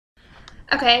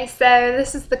Okay, so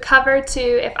this is the cover to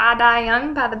If I Die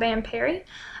Young by the band Perry.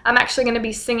 I'm actually going to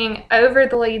be singing over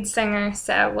the lead singer,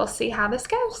 so we'll see how this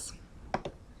goes.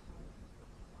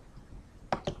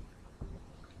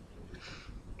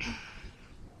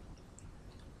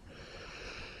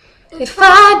 If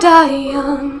I die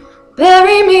young,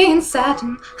 bury me in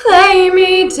satin, lay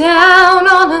me down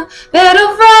on a bed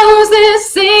of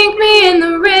roses, sink me in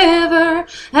the river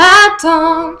at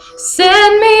dawn,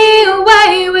 send me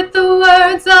away with the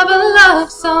words of a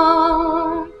love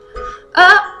song.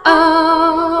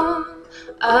 Uh-oh,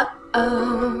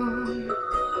 uh-oh.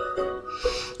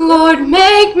 Lord,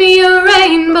 make me a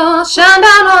rainbow, shine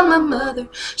down on my mother.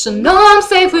 She'll know I'm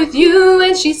safe with you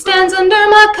when she stands under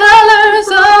my colors.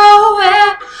 Oh,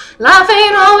 yeah, life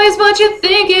ain't always what you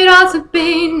think it ought to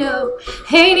be. No,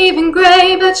 ain't even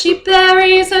gray, but she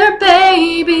buries her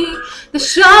baby. The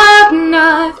sharp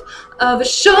knife of a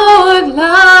short life.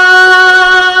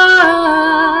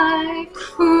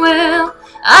 Well,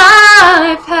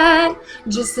 I've had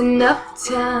just enough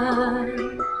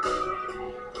time.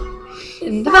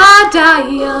 And if I die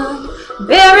young,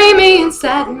 bury me in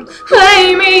satin,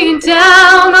 lay me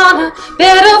down on a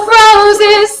bed of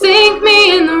roses, sink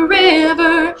me in the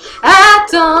river at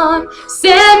dawn,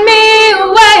 send me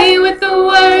away with the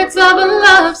words of a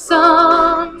love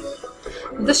song.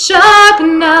 The sharp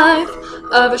knife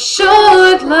of a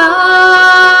short life.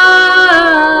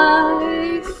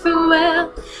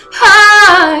 Well,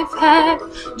 I've had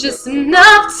just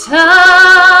enough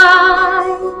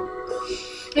time.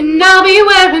 And I'll be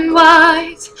wearing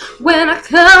white when I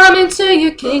come into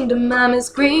your kingdom. I'm as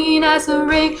green as a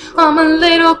ring on my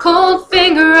little cold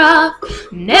finger. I've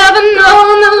never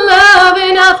known the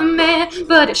loving of a man,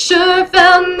 but it sure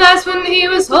felt nice when he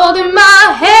was holding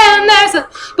my hand. There's a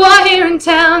boy here in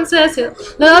town says he'll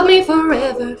love me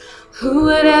forever. Who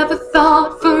would ever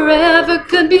thought forever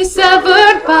could be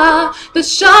severed by the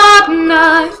sharp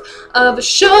knife of a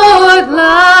short life?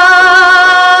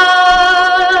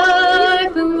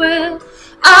 Well,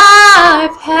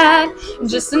 I've had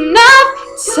just enough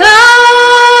time.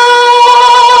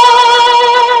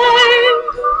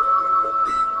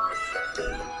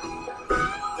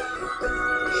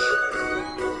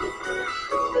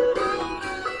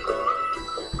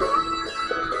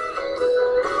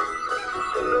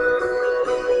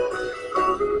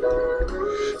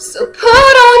 So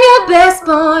put on your best,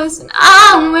 boys, and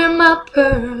I'll wear my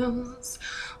pearls.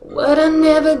 What I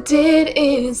never did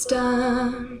is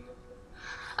done.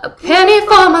 A penny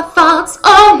for my thoughts,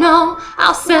 oh no,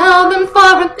 I'll sell them for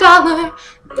 $1.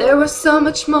 There was so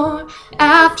much more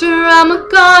after I'm a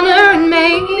goner, and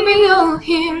maybe you'll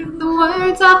hear the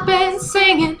words I've been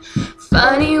singing.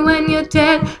 Funny when you're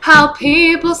dead, how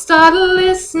people start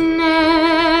listening.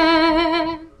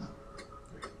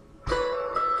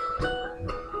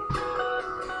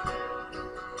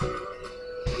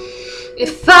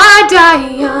 If I die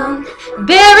young,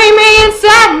 bury me in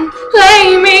satin,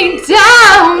 lay me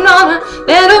down on a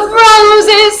bed of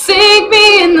roses, sink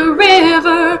me in the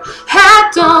river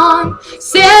at dawn,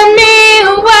 send me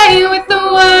away with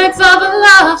the words of a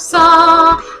love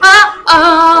song.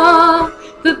 Oh,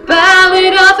 the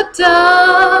ballad of a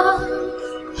dove.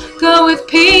 Go with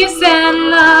peace and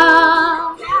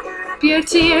love. Your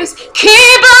tears,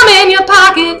 keep them in your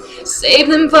pocket. Save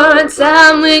them for a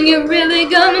time when you're really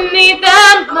gonna need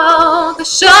them more. The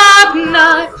sharp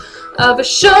knife of a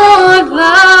short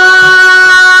life.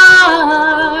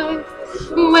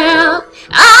 Well,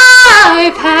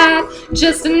 I've had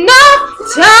just enough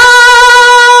time.